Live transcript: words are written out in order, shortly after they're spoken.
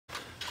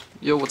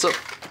Yo, what's up?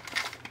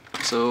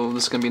 So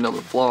this is gonna be another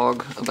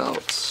vlog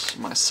about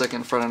my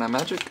second Friday Night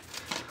Magic.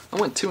 I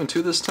went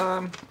 2-2 this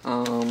time.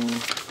 Oh,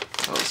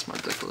 this is my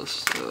deck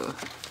list.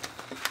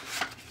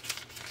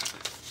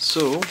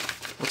 So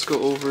let's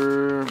go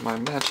over my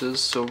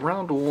matches. So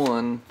round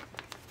one,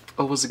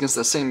 was against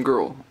that same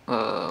girl.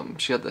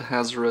 She had the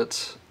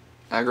Hazoret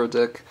Aggro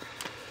deck.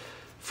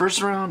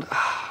 First round,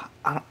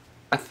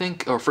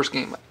 first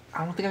game,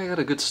 I don't think I got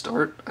a good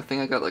start. I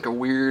think I got like a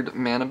weird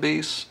mana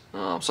base,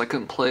 so I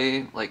couldn't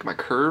play like my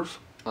curve,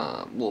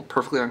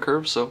 perfectly on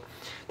curve. So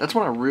that's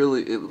when it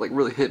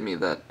really hit me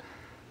that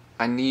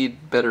I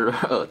need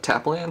better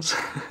tap lands,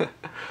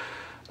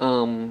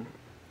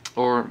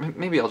 or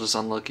maybe I was just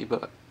unlucky.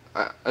 But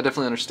I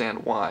definitely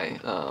understand why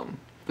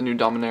the new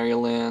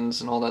Dominaria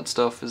lands and all that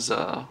stuff is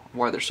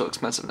why they're so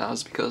expensive now,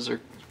 is because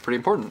they're pretty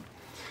important.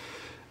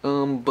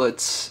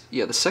 But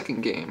yeah, the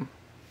second game,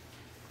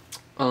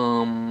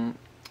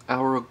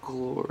 Hour of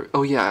Glory.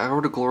 Oh yeah,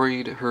 Hour of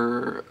Glory to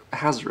her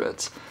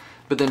Hazoret,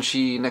 but then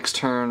she next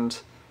turned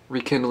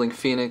Rekindling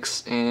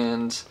Phoenix,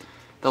 and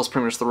that was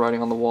pretty much the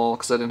writing on the wall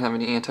because I didn't have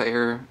any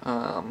anti-air.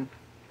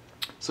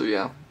 So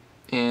yeah,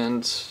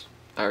 and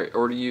I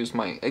already used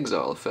my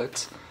exile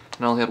effect,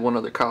 and I only had one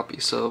other copy,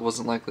 so it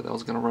wasn't likely that I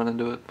was going to run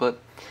into it. But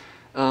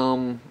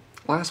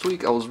last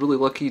week I was really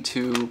lucky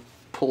to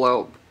pull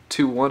out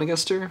 2-1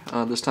 against her.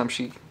 This time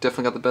she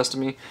definitely got the best of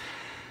me.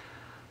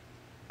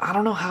 I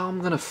don't know how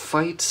I'm gonna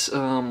fight,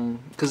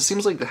 because it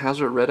seems like the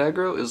Hazoret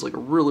Aggro is like a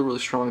really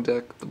strong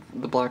deck.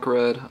 The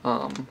black-red,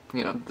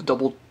 you know, the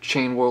double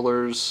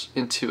Chainwhirlers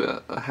into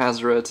a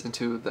Hazoret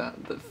into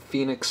the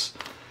Phoenix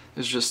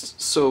is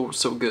just so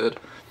good.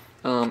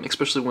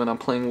 Especially when I'm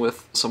playing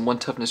with some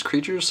 1-toughness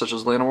creatures such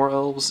as Llanowar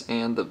Elves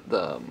and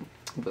the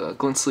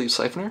Glint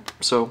Siphoner.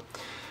 So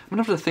I'm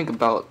gonna have to think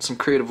about some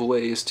creative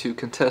ways to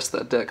contest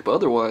that deck. But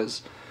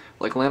otherwise,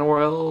 like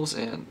Llanowar Elves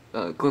and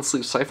Glint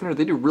Siphoner,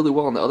 they do really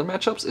well in the other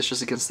matchups. It's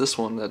just against this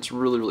one that's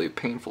really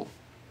painful.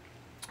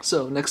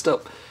 So next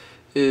up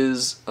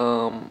is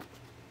well,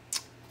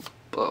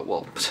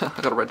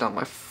 I gotta write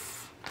down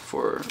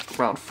for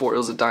round 4. It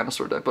was a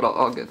dinosaur deck, but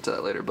I'll get to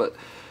that later. But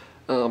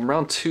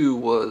round 2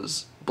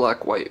 was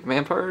black-white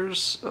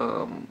vampires.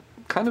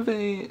 Kind of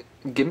a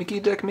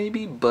gimmicky deck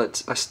maybe,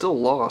 but I still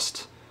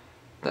lost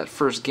that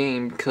first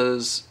game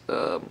because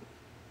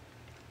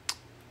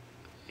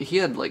he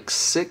had like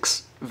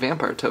 6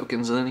 vampire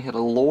tokens, and then he had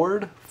a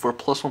Lord for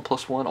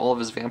 +1/+1 all of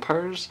his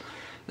vampires.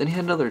 Then he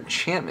had another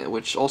enchantment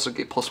which also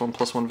gave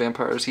 +1/+1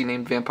 vampires. He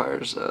named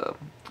vampires,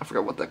 I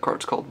forgot what that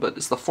card's called, but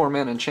it's the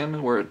 4-mana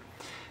enchantment where it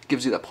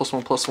gives you that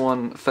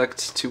 +1/+1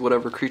 effect to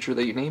whatever creature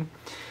that you name.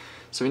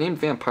 So he named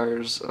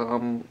vampires,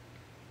 and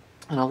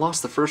I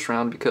lost the first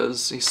round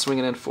because he's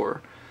swinging in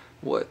for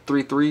what,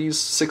 3 3s,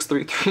 6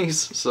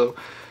 3/3s. So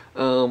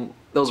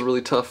that was a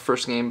really tough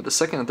first game. But the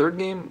second and third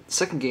game,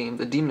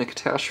 the Demon of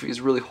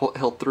Catastrophes really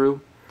held through.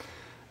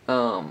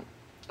 And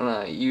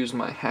I used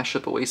my Hash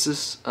Up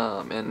Oasis,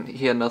 and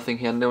he had nothing.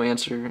 He had no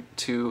answer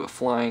to a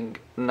flying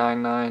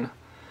 9/9.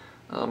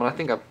 And I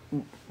think I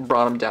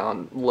brought him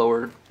down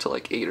lower to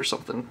like 8 or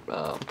something.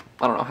 I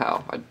don't know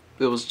how.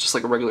 It was just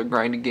like a regular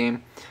grinding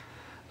game.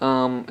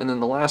 And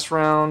then the last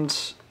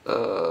round,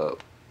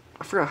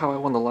 I forgot how I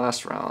won the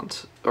last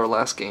round, or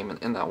last game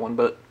in that one,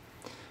 but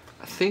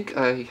I think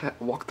I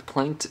walked the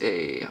plank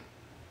to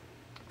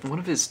one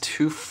of his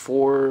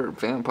 2/4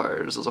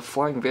 vampires. It was a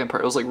flying vampire.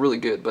 It was like really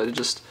good, but it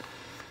just,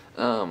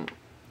 I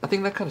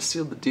think that kind of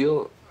sealed the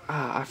deal.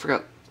 I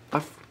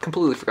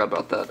completely forgot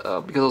about that,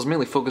 because I was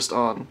mainly focused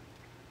on,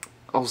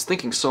 I was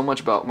thinking so much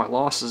about my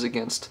losses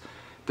against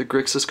the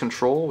Grixis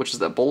Control, which is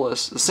that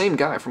Bolas, the same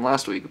guy from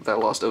last week that I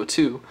lost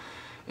 0-2,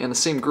 and the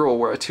same girl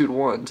where I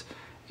 2-1'd.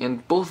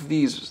 And both of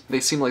these, they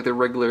seem like they're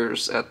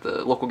regulars at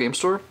the local game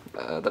store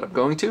that I'm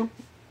going to.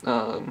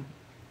 And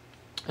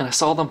I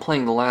saw them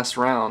playing the last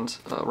round,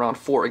 round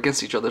 4,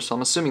 against each other, so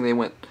I'm assuming they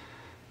went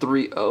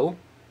 3-0,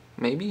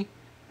 maybe,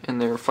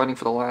 and they're fighting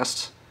for the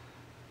last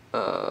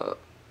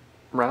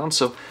round.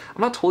 So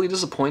I'm not totally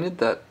disappointed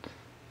that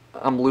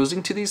I'm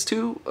losing to these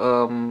two,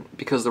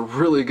 because they're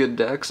really good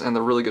decks and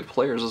they're really good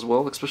players as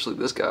well, especially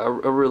this guy. I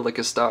really like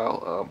his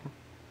style,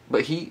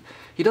 but he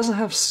doesn't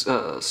have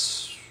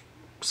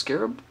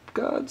Scarab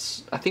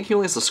Gods. I think he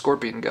only has the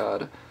Scorpion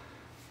God.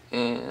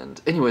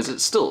 And anyways,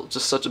 it's still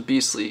just such a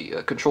beastly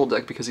control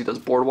deck because he does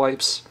board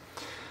wipes.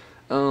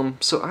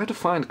 So I had to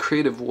find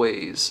creative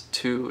ways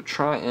to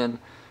try and,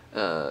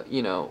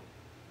 you know,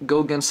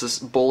 go against this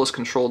Bolas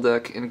control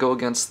deck and go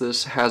against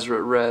this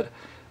Hazoret Red.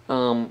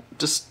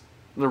 Just,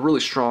 they're really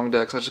strong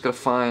decks. I just gotta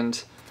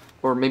find,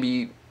 or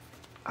maybe,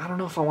 I don't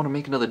know if I want to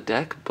make another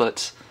deck,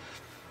 but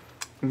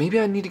maybe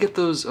I need to get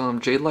those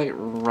Jade Light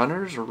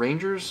Runners or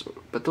Rangers,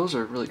 but those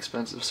are really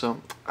expensive,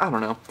 so I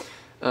don't know.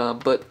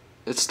 But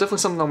it's definitely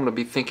something I'm going to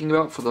be thinking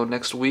about for the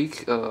next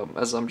week,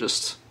 as I'm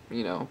just,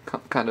 you know,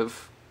 kind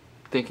of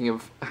thinking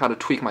of how to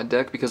tweak my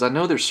deck, because I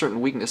know there's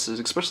certain weaknesses,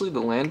 especially the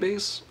land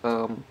base.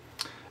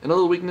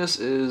 Another weakness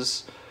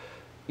is,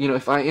 you know,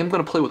 if I am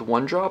going to play with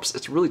 1-drops,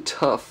 it's really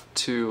tough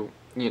to,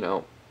 you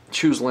know,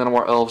 choose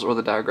Llanowar Elves or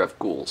the Diagraph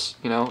Ghouls,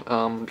 you know,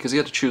 because you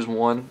had to choose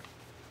one.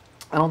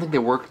 I don't think they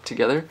work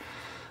together.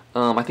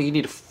 I think you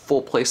need a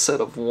full play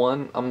set of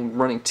one. I'm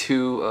running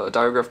 2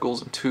 Diagraph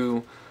Ghouls and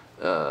 2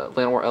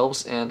 Llanowar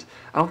Elves, and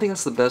I don't think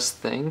that's the best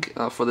thing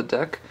for the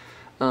deck.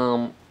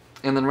 And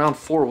then round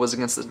 4 was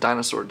against this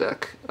dinosaur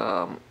deck,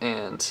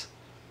 and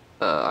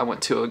I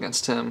went 2-0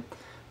 against him.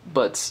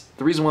 But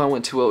the reason why I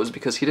went 2-0 is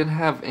because he didn't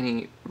have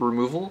any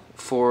removal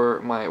for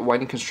my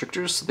Widening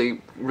Constrictors, so they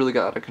really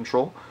got out of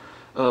control.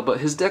 But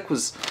his deck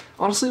was,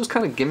 honestly, it was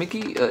kind of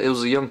gimmicky. It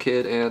was a young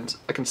kid, and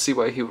I can see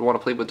why he would want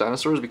to play with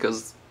dinosaurs,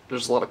 because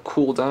there's a lot of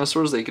cool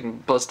dinosaurs that he can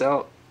bust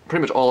out.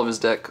 Pretty much all of his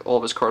deck, all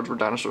of his cards were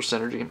dinosaur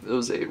synergy. It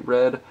was a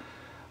red,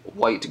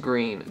 white,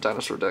 green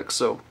dinosaur deck.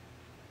 So,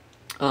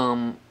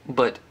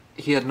 but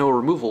he had no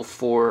removal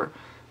for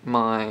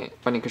my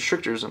Lightning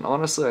Constrictors, and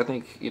honestly, I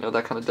think, you know,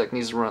 that kind of deck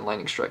needs to run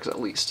Lightning Strikes at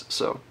least,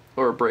 so,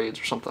 or Braids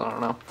or something, I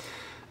don't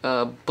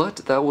know. But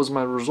that was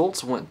my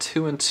results. Went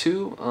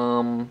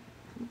 2-2.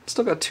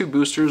 Still got 2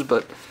 boosters,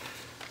 but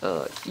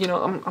you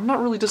know, I'm not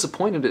really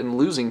disappointed in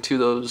losing to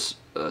those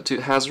to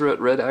Hazoret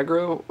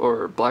Aggro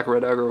or Black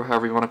Red Aggro,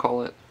 however you want to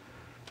call it.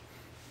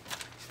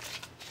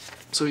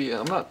 So yeah,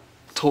 I'm not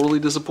totally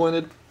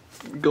disappointed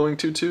going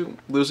 2-2,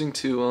 losing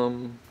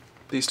to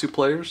these 2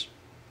 players.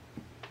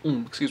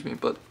 Excuse me,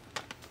 but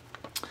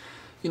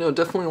you know,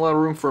 definitely a lot of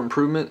room for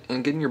improvement,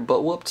 and getting your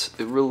butt whooped,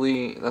 it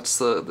really, that's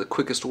the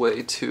quickest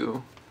way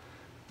to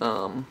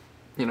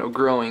you know,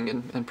 growing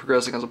and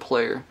progressing as a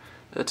player,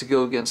 to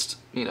go against,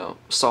 you know,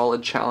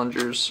 solid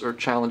challengers or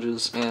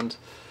challenges, and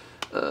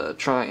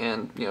try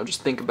and, you know,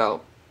 just think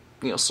about,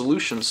 you know,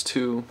 solutions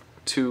to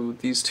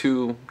these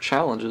 2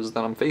 challenges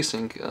that I'm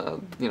facing.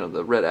 You know,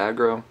 the red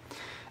aggro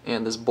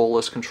and this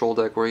Bolus control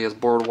deck where he has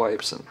board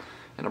wipes and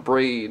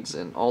Abrades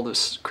and all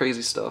this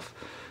crazy stuff.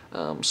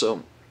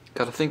 So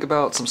got to think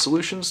about some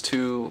solutions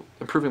to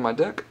improving my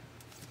deck.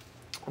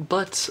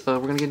 But we're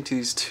going to get into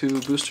these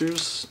 2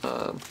 boosters,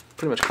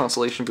 pretty much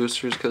consolation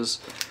boosters,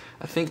 because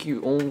I think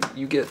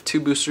you get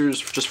 2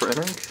 boosters just for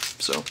entering.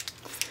 So,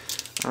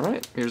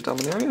 alright, here's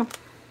Dominaria.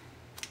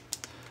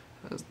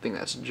 I think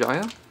that's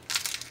Jaya.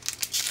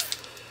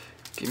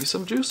 Give me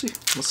some juicy.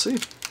 Let's see.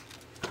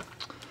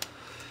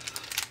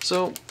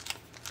 So,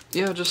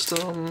 yeah, just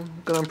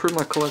gonna improve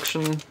my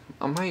collection.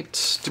 I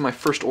might do my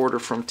first order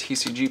from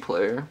TCG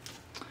Player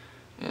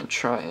and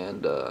try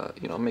and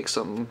you know, make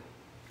some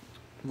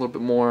a little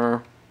bit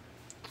more.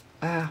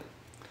 I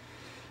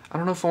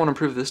don't know if I want to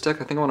improve this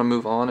deck. I think I want to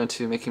move on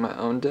into making my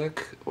own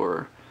deck,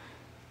 or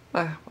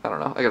I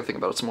don't know. I gotta think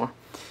about it some more.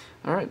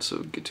 Alright, so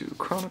get to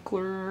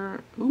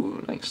Chronicler.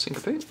 Ooh, nice.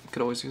 Syncopate.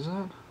 Could always use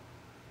that.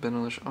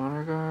 Benelush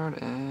Honor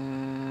Guard,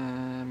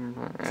 and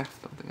don't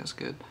think that's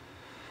good.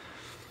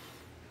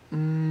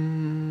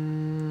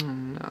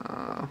 Nah.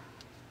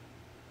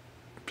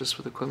 Just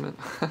with equipment.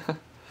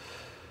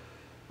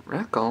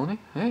 Rat Colony.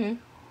 Hey,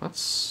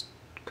 that's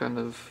kind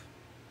of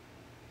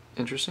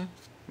interesting.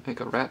 Make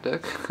a rat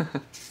deck.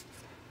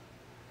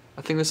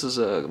 I think this is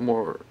a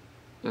more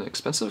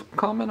expensive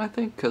common, I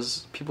think,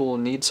 because people will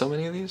need so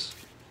many of these.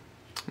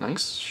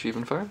 Nice.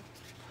 Sheevan Fire.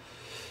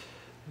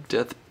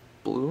 Death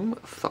Bloom.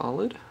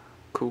 Thalid.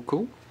 Cool,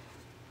 cool.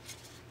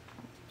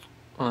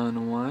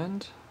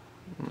 Unwind.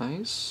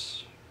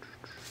 Nice.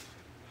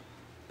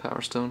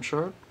 Power Stone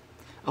Shard.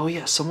 Oh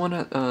yeah, someone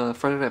at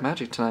Friday Night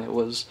Magic tonight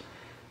was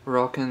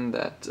rocking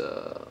that,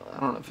 I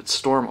don't know if it's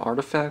Storm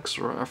Artifacts,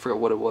 or I forgot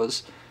what it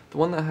was. The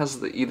one that has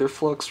the Ether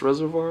Flux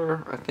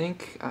Reservoir, I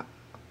think. I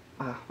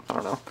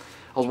don't know.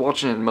 I was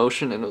watching it in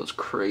motion and it was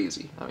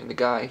crazy. I mean, the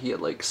guy, he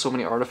had like so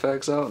many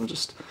artifacts out and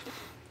just,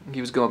 he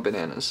was going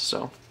bananas,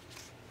 so.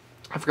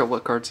 I forgot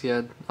what cards he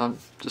had.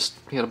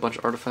 He had a bunch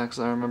of artifacts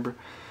that I remember.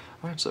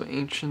 Alright, so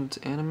Ancient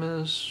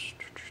Animus.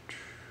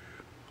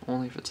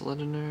 Only if it's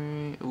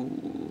legendary.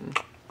 Ooh.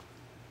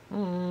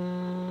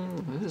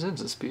 This is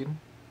instant speed.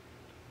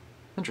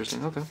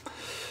 Interesting, okay.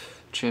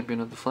 Champion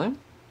of the Flame.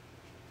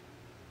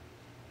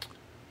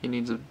 He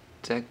needs a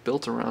deck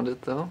built around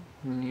it, though.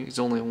 I mean, he's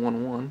only a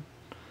 1/1.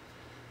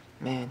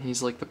 Man,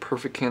 he's like the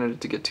perfect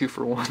candidate to get 2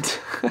 for 1.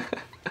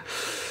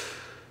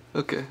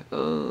 Okay,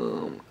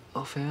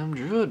 Elfam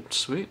Druid,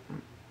 sweet.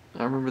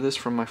 I remember this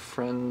from my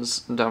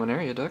friend's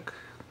Dominaria deck.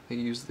 They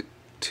used the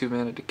 2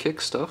 mana to kick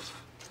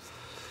stuff.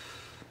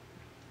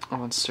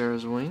 On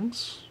Sarah's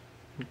Wings.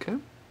 Okay.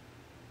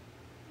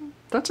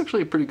 That's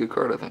actually a pretty good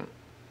card, I think.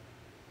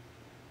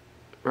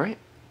 Right?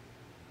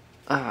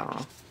 I don't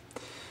know.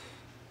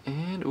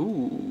 And,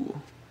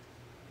 ooh.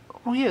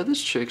 Oh yeah,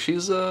 this chick,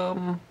 she's,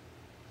 I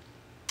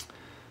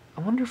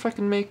wonder if I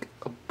can make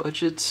a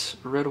budget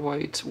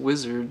red-white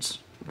wizards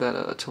that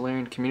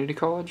Tolarian Community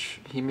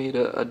College. He made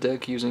a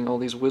deck using all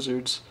these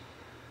wizards.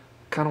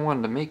 Kind of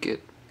wanted to make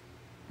it.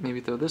 Maybe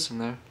throw this in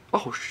there.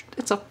 Oh,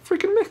 it's a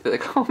freaking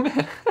mythic. Oh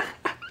man.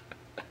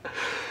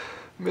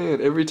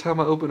 Man, every time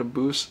I open a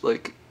boost,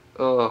 like,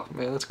 oh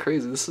man, that's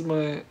crazy. This is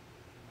my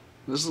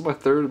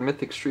 3rd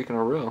mythic streak in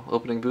a row,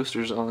 opening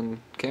boosters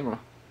on camera.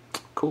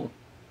 Cool.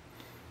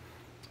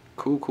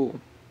 Cool, cool.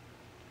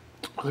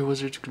 Other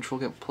wizards you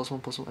control get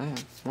 +1/+1.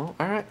 Eh, well,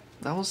 alright.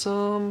 That was,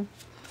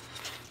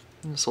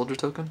 soldier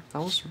token. That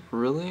was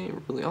really,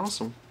 really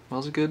awesome. That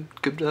was a good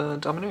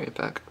Dominaria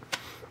pack.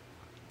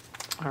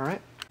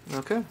 Alright.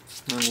 Okay. And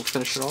we'll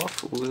finish it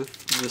off with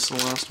this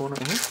last one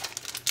right here.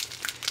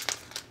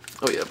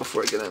 Oh yeah,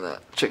 before I get into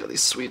that, check out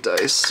these sweet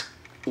dice.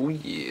 Oh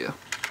yeah.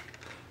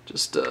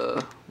 Just,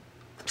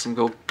 some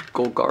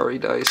Golgari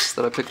dice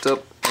that I picked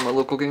up at my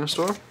local game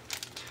store.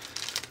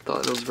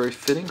 Thought it was very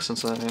fitting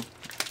since I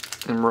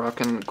am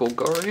rocking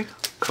Golgari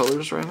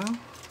colors right now.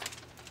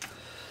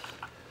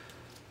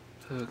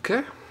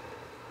 Okay.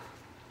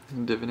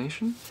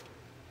 Divination.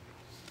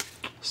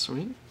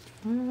 Sweet.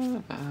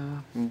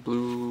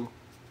 Blue.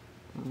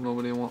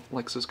 Nobody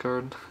likes this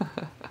card.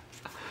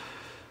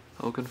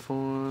 Oaken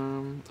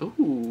Form.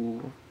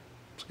 Ooh.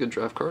 It's a good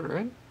draft card,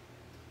 right?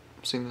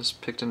 I've seen this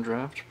picked in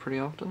draft pretty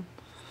often.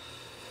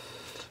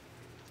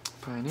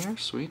 Pioneer.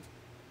 Sweet.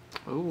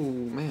 Oh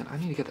man, I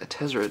need to get that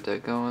Tezzeret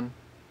deck going.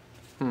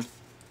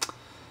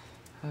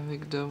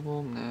 Havoc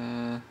Devil,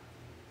 nah.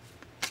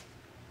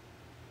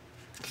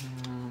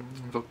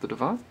 Invoke the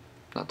Divine,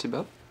 not too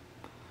bad.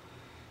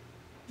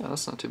 Yeah,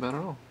 that's not too bad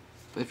at all.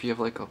 If you have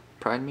like a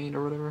Pride Mate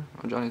or whatever,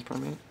 or Johnny's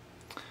Pride Mate.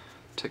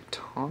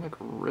 Tectonic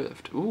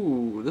Rift.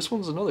 Ooh, this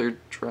one's another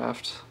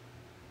draft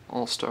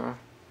all-star.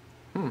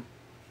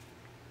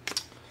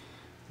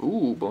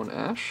 Ooh, Bone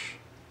Ash.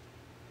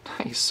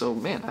 Nice. So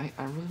man, I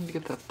really need to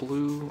get that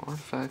blue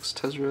artifacts,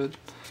 Tezzeret,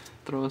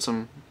 throw in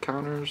some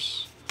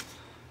counters.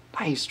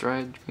 Nice,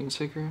 Dried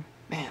Greenseeker.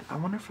 Man, I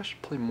wonder if I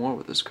should play more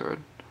with this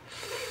card.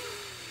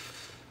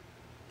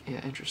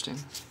 Yeah, interesting.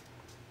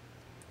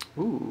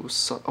 Ooh,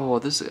 so, oh,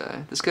 this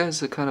guy. This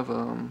guy's a kind of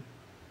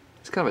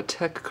he's kind of a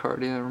tech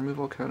card. Yeah, remove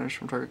all counters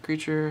from target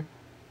creature.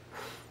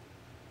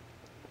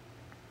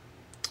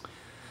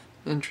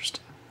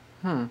 Interesting.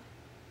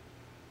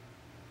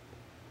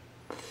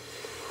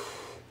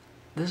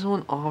 This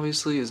one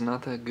obviously is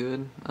not that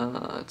good.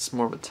 It's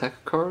more of a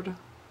tech card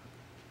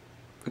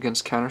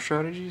against counter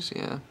strategies.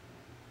 Yeah.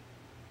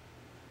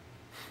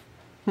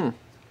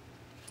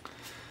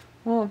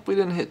 Well, we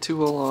didn't hit too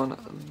well on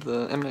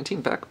the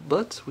M19 pack,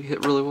 but we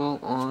hit really well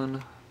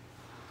on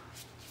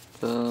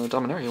the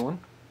Dominaria one.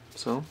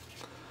 So,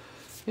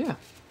 yeah,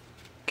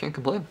 can't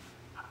complain.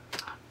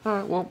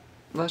 Alright, well,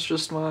 that's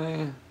just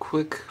my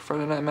quick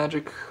Friday Night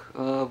Magic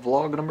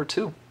vlog number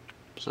 2.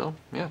 So,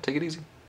 yeah, take it easy.